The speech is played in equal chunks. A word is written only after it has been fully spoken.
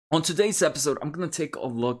On today's episode, I'm going to take a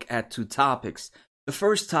look at two topics. The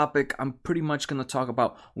first topic, I'm pretty much going to talk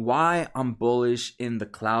about why I'm bullish in the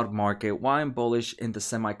cloud market, why I'm bullish in the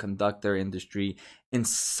semiconductor industry, in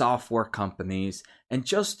software companies, and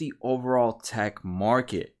just the overall tech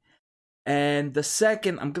market. And the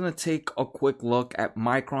second, I'm going to take a quick look at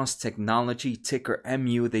Micron's Technology, ticker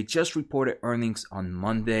MU. They just reported earnings on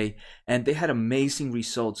Monday, and they had amazing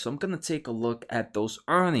results. So I'm going to take a look at those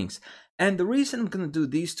earnings. And the reason I'm going to do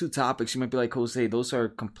these two topics, you might be like, Jose, those are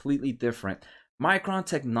completely different. Micron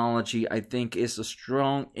Technology, I think, is a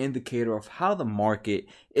strong indicator of how the market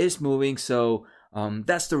is moving. So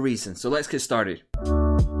that's the reason. So let's get started.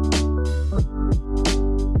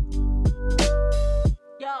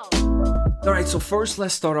 Alright, so first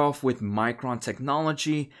let's start off with Micron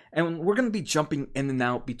Technology, and we're going to be jumping in and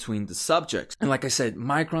out between the subjects. And like I said,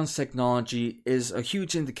 Micron's technology is a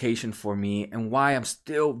huge indication for me and why I'm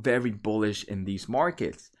still very bullish in these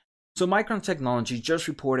markets. So Micron Technology just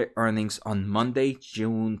reported earnings on Monday,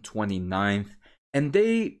 June 29th, and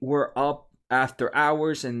they were up after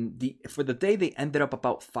hours, and for the day they ended up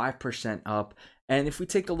about 5% up. And if we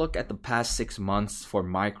take a look at the past 6 months for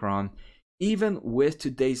Micron, even with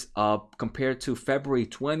today's up compared to February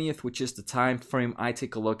 20th, which is the time frame I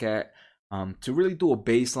take a look at to really do a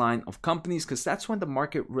baseline of companies, because that's when the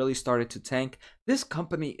market really started to tank. This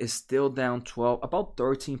company is still down about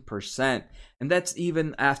 13%, and that's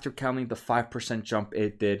even after counting the 5% jump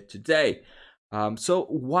it did today. So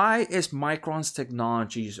why is Micron's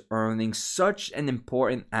Technology's earnings such an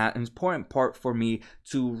important part for me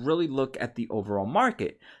to really look at the overall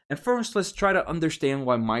market? And first, let's try to understand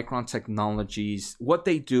why Micron Technologies, what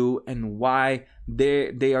they do, and why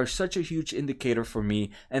they are such a huge indicator for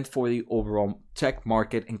me and for the overall tech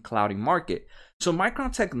market and clouding market. So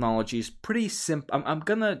Micron Technology is pretty simple. I'm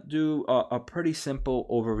gonna do a pretty simple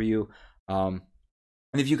overview.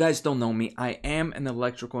 And if you guys don't know me, I am an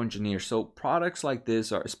electrical engineer. So products like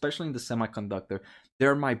this are, especially in the semiconductor,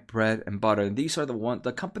 they're my bread and butter. And these are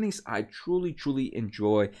the companies I truly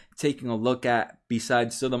enjoy taking a look at.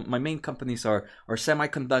 Besides, my main companies are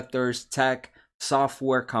semiconductors, tech,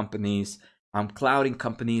 software companies, clouding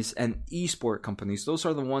companies, and esport companies. Those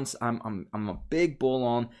are the ones I'm a big bull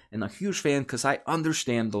on and a huge fan because I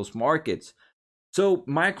understand those markets. So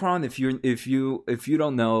Micron, if you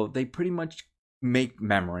don't know, they pretty much make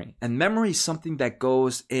memory, and memory is something that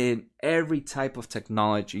goes in every type of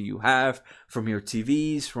technology you have, from your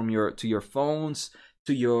TVs, to your phones,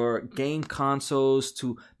 to your game consoles,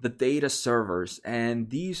 to the data servers, and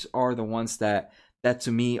these are the ones that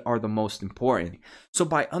to me are the most important. So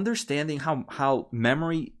by understanding how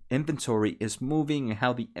memory inventory is moving and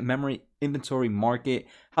how the memory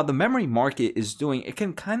market is doing, it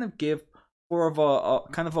can kind of give more of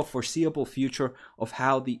a kind of a foreseeable future of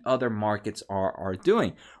how the other markets are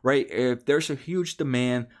doing, right? If there's a huge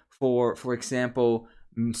demand for example,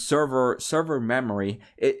 server memory,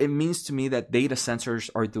 it means to me that data centers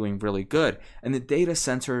are doing really good. And the data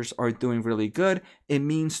centers are doing really good, it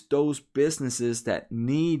means those businesses that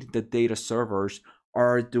need the data servers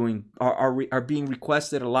are being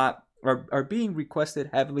requested a lot, are being requested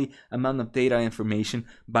heavily amount of data information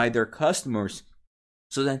by their customers.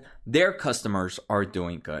 So then their customers are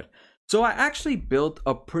doing good. So I actually built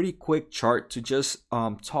a pretty quick chart to just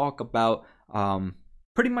talk about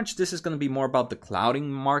pretty much this is going to be more about the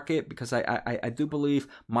clouding market, because I do believe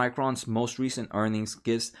Micron's most recent earnings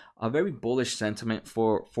gives a very bullish sentiment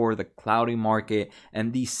for the clouding market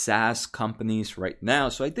and these SaaS companies right now.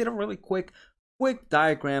 So I did a really quick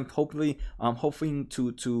diagram, hopefully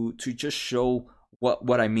to just show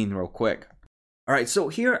what I mean real quick. All right, so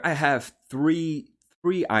here I have three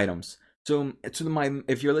items. So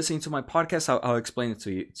if you're listening to my podcast, I'll explain it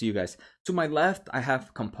to you guys. To my left, I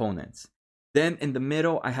have components. Then in the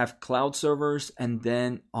middle, I have cloud servers, and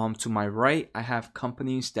then to my right, I have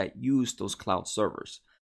companies that use those cloud servers.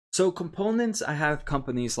 So components, I have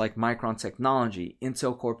companies like Micron Technology,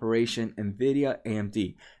 Intel Corporation, Nvidia,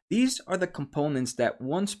 AMD. These are the components that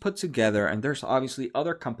once put together, and there's obviously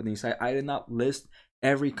other companies. I did not list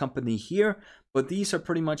every company here, but these are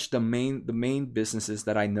pretty much the main businesses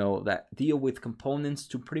that I know that deal with components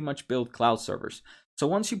to pretty much build cloud servers. So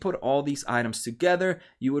once you put all these items together,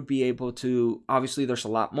 you would be able to, obviously there's a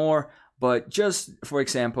lot more, but just for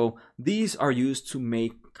example, these are used to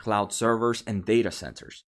make cloud servers and data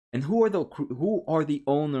centers. And who are the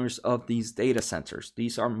owners of these data centers?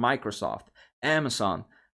 These are Microsoft, Amazon.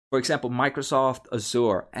 For example, Microsoft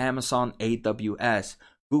Azure, Amazon AWS,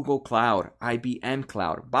 Google Cloud, IBM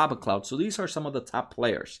Cloud, Baba Cloud. So these are some of the top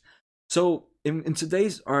players. So in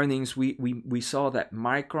today's earnings, we saw that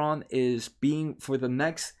Micron is being, for the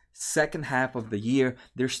next second half of the year,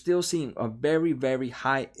 they're still seeing a very, very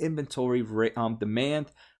high inventory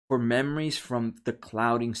demand for memories from the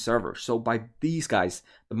clouding server. So by these guys,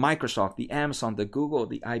 the Microsoft, the Amazon, the Google,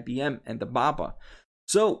 the IBM, and the Baba.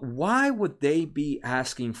 So why would they be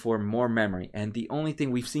asking for more memory? And the only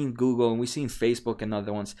thing we've seen Google and we've seen Facebook and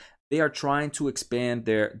other ones, they are trying to expand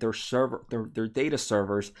their data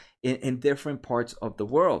servers in different parts of the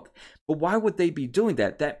world. But why would they be doing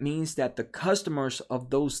that? That means that the customers of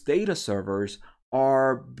those data servers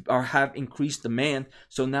have increased demand.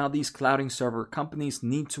 So now these clouding server companies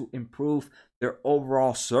need to improve their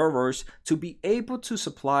overall servers to be able to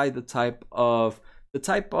supply the type of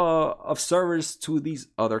servers to these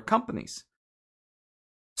other companies.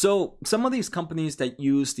 So some of these companies that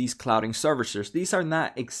use these clouding services, these are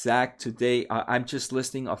not exact today. I'm just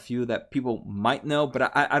listing a few that people might know,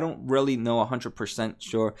 but I don't really know 100%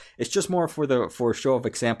 sure. It's just more for a show of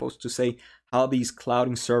examples to say how these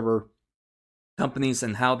clouding server companies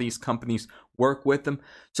and how these companies work with them.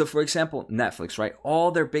 So for example, Netflix, right?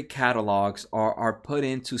 All their big catalogs are put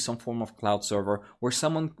into some form of cloud server where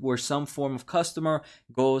some form of customer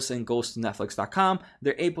goes to Netflix.com.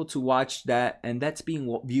 They're able to watch that, and that's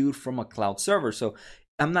being viewed from a cloud server. So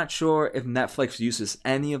I'm not sure if Netflix uses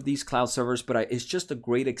any of these cloud servers, but it's just a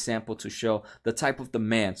great example to show the type of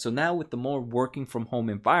demand. So now with the more working from home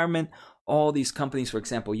environment, all these companies, for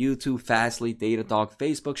example, YouTube, Fastly, Datadog,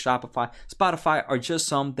 Facebook, Shopify, Spotify are just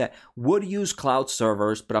some that would use cloud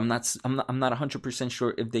servers, but I'm not 100%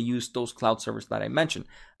 sure if they use those cloud servers that I mentioned.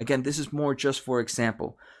 Again, this is more just for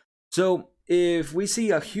example. So if we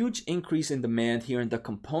see a huge increase in demand here in the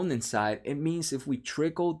component side, it means if we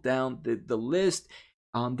trickle down the list,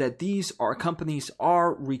 that these companies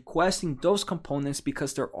are requesting those components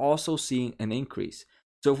because they're also seeing an increase.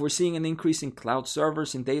 So if we're seeing an increase in cloud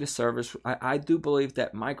servers and data servers, I do believe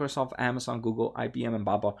that Microsoft, Amazon, Google, IBM, and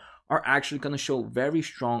Baba are actually going to show very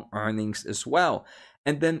strong earnings as well.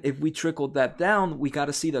 And then if we trickle that down, we got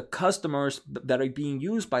to see the customers that are being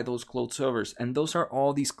used by those cloud servers. And those are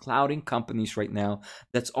all these clouding companies right now.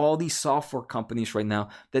 That's all these software companies right now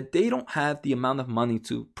that they don't have the amount of money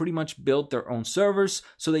to pretty much build their own servers.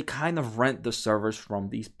 So they kind of rent the servers from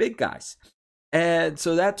these big guys. And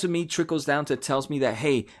so that to me trickles down to tells me that,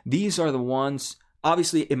 hey, these are the ones.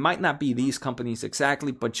 Obviously, it might not be these companies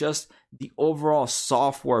exactly, but just the overall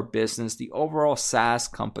software business, the overall SaaS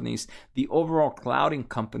companies, the overall clouding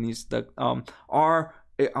companies that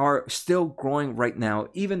are still growing right now,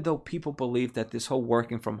 even though people believe that this whole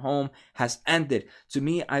working from home has ended. To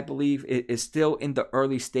me, I believe it is still in the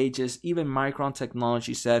early stages. Even Micron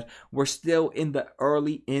Technology said we're still in the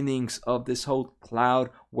early innings of this whole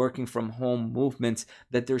cloud working from home movement,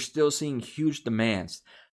 that they're still seeing huge demands.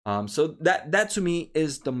 So that to me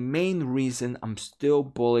is the main reason I'm still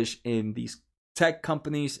bullish in these tech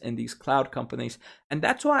companies and these cloud companies, and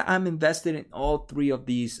that's why I'm invested in all three of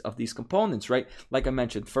these components, right? Like I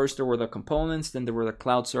mentioned, first there were the components, then there were the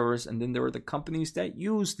cloud servers, and then there were the companies that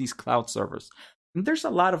use these cloud servers. And there's a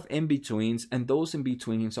lot of in-betweens, and those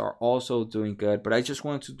in-betweens are also doing good, but I just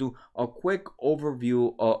wanted to do a quick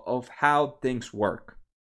overview of how things work.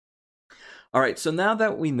 All right, so now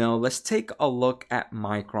that we know, let's take a look at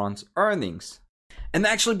Micron's earnings. And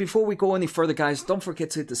actually, before we go any further, guys, don't forget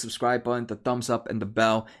to hit the subscribe button, the thumbs up, and the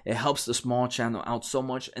bell. It helps the small channel out so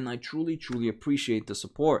much, and I truly, truly appreciate the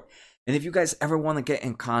support. And if you guys ever want to get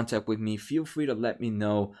in contact with me, feel free to let me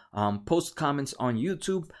know. Post comments on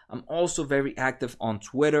YouTube. I'm also very active on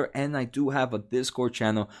Twitter, and I do have a Discord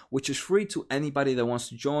channel, which is free to anybody that wants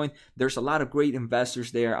to join. There's a lot of great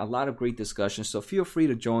investors there, a lot of great discussions, so feel free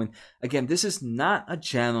to join. Again, this is not a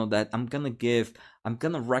channel that I'm going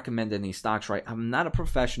to recommend any stocks, right? I'm not a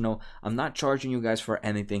professional. I'm not charging you guys for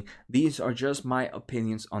anything. These are just my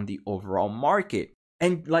opinions on the overall market.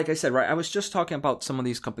 And like I said, right, I was just talking about some of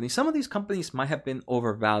these companies. Some of these companies might have been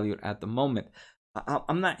overvalued at the moment.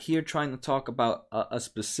 I'm not here trying to talk about a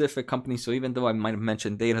specific company. So even though I might have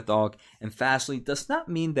mentioned Datadog and Fastly, does not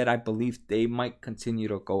mean that I believe they might continue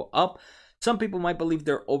to go up. Some people might believe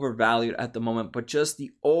they're overvalued at the moment, but just the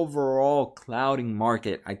overall clouding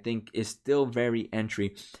market, I think, is still very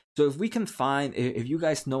entry. So if we can find, if you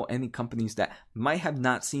guys know any companies that might have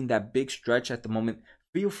not seen that big stretch at the moment,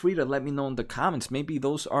 feel free to let me know in the comments. Maybe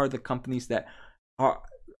those are the companies that are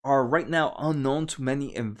right now unknown to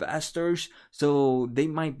many investors. So they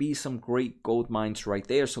might be some great gold mines right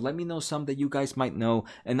there. So let me know some that you guys might know,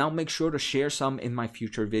 and I'll make sure to share some in my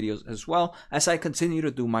future videos as well as I continue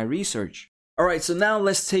to do my research. All right, so now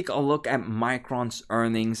let's take a look at Micron's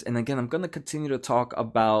earnings. And again, I'm going to continue to talk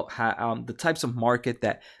about how, the types of markets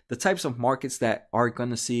that are going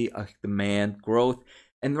to see a demand growth.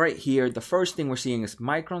 And right here, the first thing we're seeing is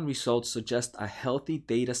Micron results suggest a healthy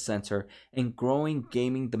data center and growing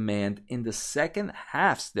gaming demand in the second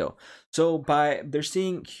half still. So they're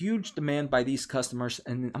seeing huge demand by these customers,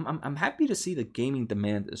 and I'm happy to see the gaming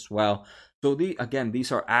demand as well. So these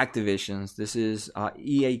are Activisions, this is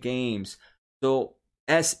EA Games, so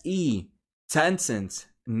SE, Tencent,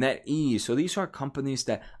 NetEase. So these are companies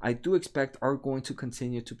that I do expect are going to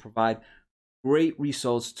continue to provide great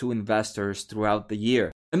results to investors throughout the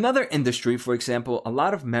year. Another industry, for example, a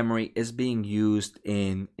lot of memory is being used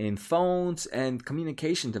in phones and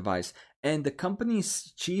communication device. And the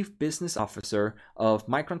company's chief business officer of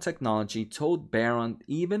Micron Technology told Barron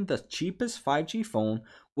even the cheapest 5G phone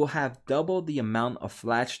will have double the amount of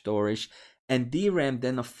flash storage and DRAM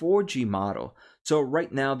than a 4G model. So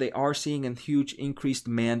right now they are seeing a huge increased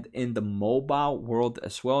demand in the mobile world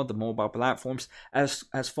as well, the mobile platforms, as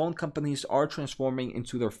phone companies are transforming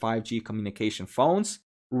into their 5G communication phones.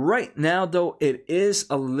 Right now, though, it is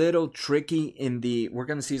a little tricky we're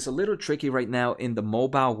going to see it's a little tricky right now in the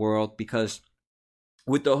mobile world, because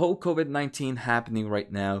with the whole COVID-19 happening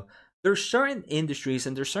right now, there's certain industries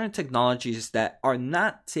and there's certain technologies that are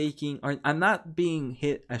not being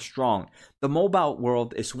hit as strong. The mobile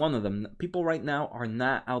world is one of them. People right now are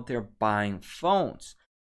not out there buying phones.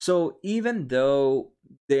 So even though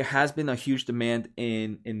there has been a huge demand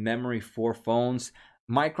in memory for phones,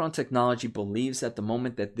 Micron Technology believes at the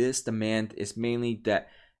moment that this demand is mainly that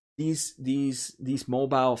these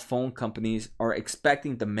mobile phone companies are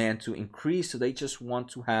expecting demand to increase, so they just want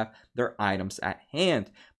to have their items at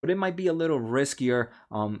hand. But it might be a little riskier,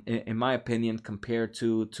 in my opinion, compared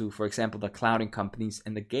to for example, the clouding companies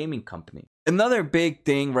and the gaming company. Another big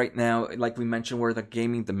thing right now, like we mentioned, were the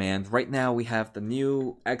gaming demand. Right now, we have the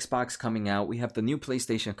new Xbox coming out, we have the new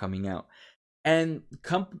PlayStation coming out, and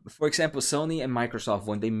for example, Sony and Microsoft,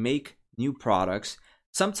 when they make new products,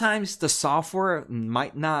 sometimes the software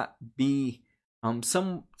might not be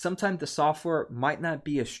sometimes the software might not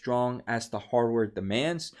be as strong as the hardware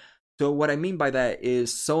demands. So what I mean by that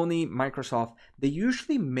is Sony, Microsoft, they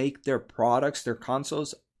usually make their products, their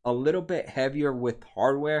consoles, a little bit heavier with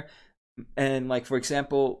hardware. And like, for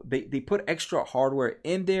example, they put extra hardware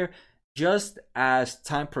in there. Just as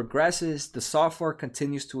time progresses, the software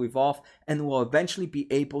continues to evolve and will eventually be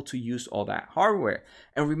able to use all that hardware.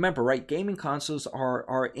 And remember, right, gaming consoles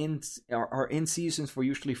are in seasons for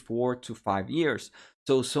usually 4 to 5 years.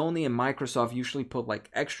 So Sony and Microsoft usually put like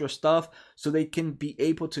extra stuff so they can be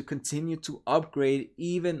able to continue to upgrade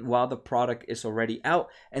even while the product is already out,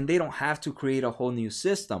 and they don't have to create a whole new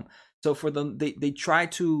system. So for them, they try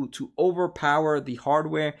to overpower the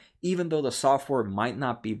hardware, even though the software might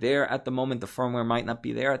not be there at the moment, the firmware might not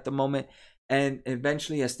be there at the moment. And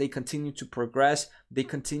eventually, as they continue to progress, they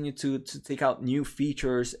continue to take out new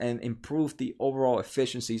features and improve the overall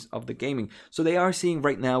efficiencies of the gaming. So they are seeing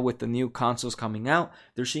right now with the new consoles coming out,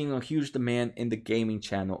 they're seeing a huge demand in the gaming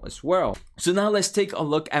channel as well. So now let's take a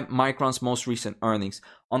look at Micron's most recent earnings.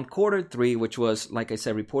 On quarter 3, which was, like I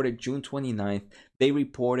said, reported June 29th, they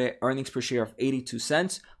reported earnings per share of 82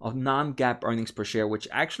 cents, of non-GAAP earnings per share, which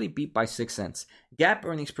actually beat by 6 cents. GAAP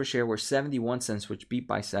earnings per share were 71 cents, which beat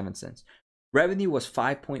by 7 cents. Revenue was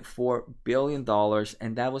 $5.4 billion,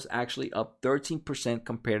 and that was actually up 13%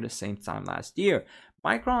 compared to the same time last year.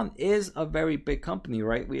 Micron is a very big company,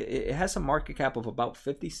 right? It has a market cap of about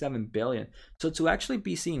 $57 billion. So to actually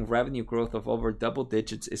be seeing revenue growth of over double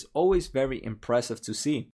digits is always very impressive to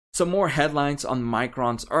see. Some more headlines on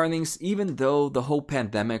Micron's earnings. Even though the whole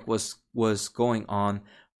pandemic was going on,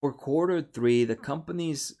 for quarter 3, the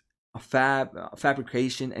company's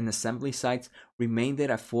fabrication and assembly sites remained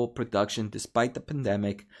at full production despite the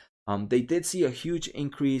pandemic. They did see a huge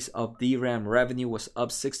increase of DRAM revenue, was up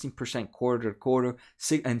 16% quarter to quarter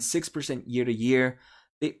and 6% year to year.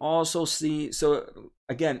 They also see, so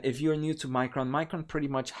again, if you're new to Micron pretty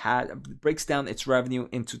much breaks down its revenue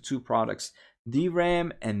into 2 products,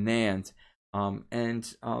 DRAM and NAND.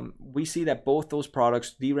 We see that both those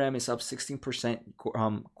products, DRAM is up 16%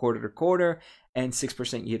 quarter to quarter and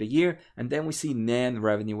 6% year to year. And then we see NAND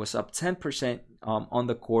revenue was up 10% on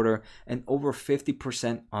the quarter and over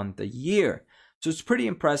 50% on the year. So it's pretty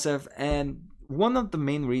impressive. And one of the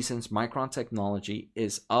main reasons Micron Technology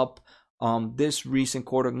is up this recent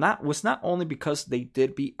quarter was not only because they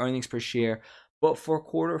did beat earnings per share, but for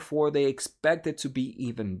quarter 4, they expect it to be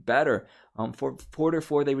even better. For quarter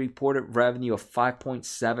 4, they reported revenue of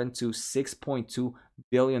 $5.7 to $6.2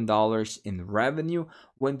 billion in revenue,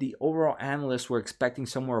 when the overall analysts were expecting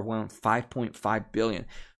somewhere around $5.5 billion.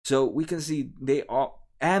 So we can see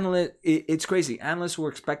It's crazy. Analysts were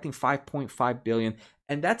expecting 5.5 billion,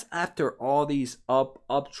 and that's after all these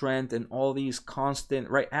uptrend and all these constant,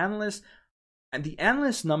 right? And the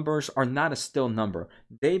analyst numbers are not a still number.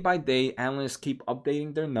 Day by day, analysts keep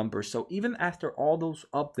updating their numbers. So even after all those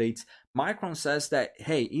updates, Micron says that,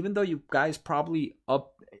 hey, even though you guys probably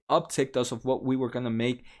upticked us of what we were going to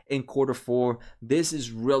make in Q4, this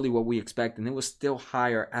is really what we expect. And it was still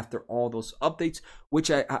higher after all those updates, which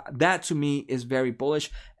that to me is very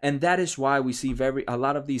bullish. And that is why we see a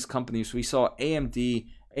lot of these companies. We saw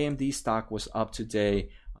AMD stock was up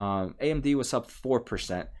today. AMD was up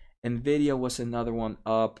 4%. Nvidia was another one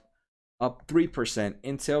up 3%.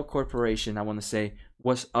 Intel Corporation, I want to say,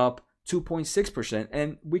 was up 2.6%.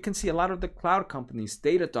 And we can see a lot of the cloud companies.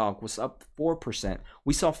 Datadog was up 4%.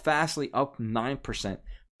 We saw Fastly up 9%.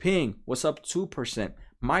 Ping was up 2%.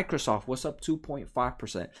 Microsoft was up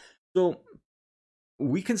 2.5%. So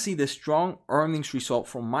we can see the strong earnings result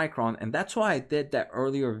from Micron. And that's why I did that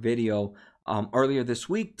earlier video earlier this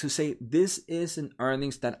week to say this is an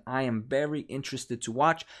earnings that I am very interested to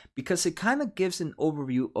watch because it kind of gives an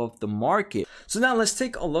overview of the market. So now let's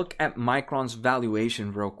take a look at Micron's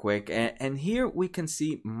valuation real quick. And here we can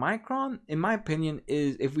see Micron, in my opinion,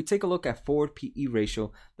 is if we take a look at forward PE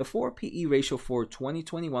ratio, the forward PE ratio for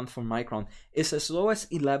 2021 for Micron is as low as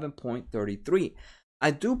 11.33.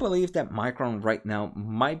 I do believe that Micron right now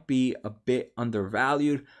might be a bit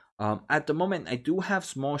undervalued. At the moment, I do have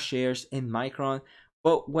small shares in Micron,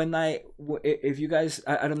 but if you guys,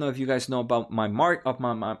 I don't know if you guys know about my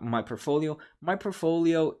my portfolio. My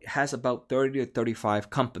portfolio has about 30 to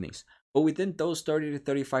 35 companies, but within those 30 to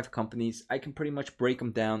 35 companies, I can pretty much break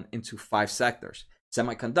them down into 5 sectors: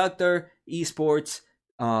 semiconductor, esports,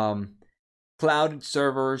 cloud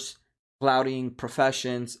servers, clouding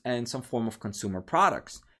professions, and some form of consumer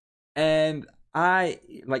products. And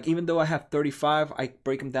even though I have 35, I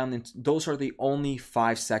break them down into, those are the only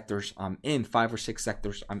 5 sectors I'm in, 5 or 6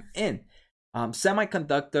 sectors I'm in.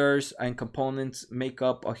 Semiconductors and components make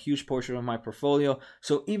up a huge portion of my portfolio.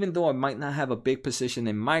 So even though I might not have a big position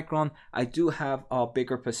in Micron, I do have a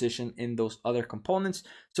bigger position in those other components.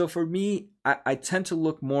 So for me, I tend to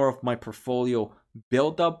look more of my portfolio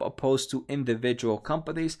build up opposed to individual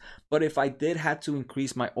companies. But if I did have to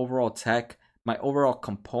increase my overall tech, my overall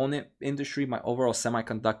component industry, my overall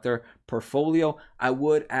semiconductor portfolio, I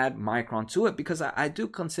would add Micron to it because I do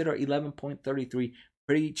consider 11.33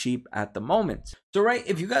 pretty cheap at the moment. So right,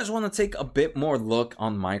 if you guys want to take a bit more look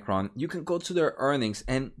on Micron, you can go to their earnings,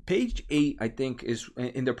 and page 8, I think, is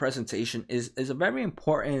in their presentation is a very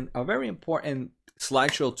important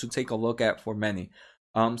slideshow to take a look at for many.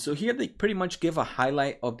 So here they pretty much give a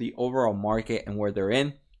highlight of the overall market and where they're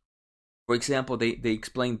in. For example, they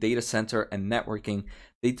explain data center and networking.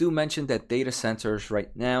 They do mention that data centers right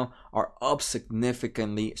now are up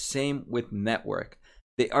significantly. Same with network.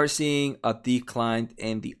 They are seeing a decline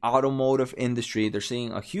in the automotive industry. They're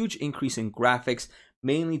seeing a huge increase in graphics,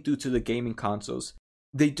 mainly due to the gaming consoles.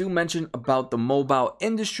 They do mention about the mobile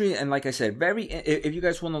industry, and like I said, if you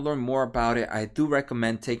guys want to learn more about it, I do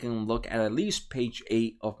recommend taking a look at least page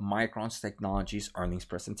 8 of Micron's Technology's earnings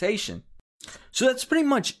presentation. So that's pretty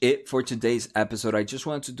much it for today's episode. I just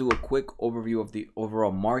wanted to do a quick overview of the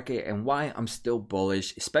overall market and why I'm still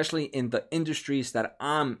bullish, especially in the industries that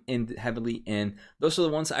I'm heavily in. Those are the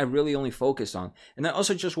ones I really only focus on. And I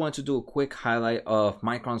also just wanted to do a quick highlight of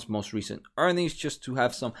Micron's most recent earnings, just to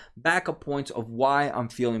have some backup points of why I'm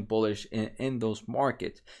feeling bullish in those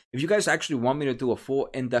markets. If you guys actually want me to do a full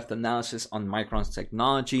in-depth analysis on Micron's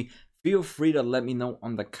technology, feel free to let me know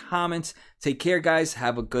on the comments. Take care, guys.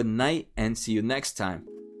 Have a good night and see you next time.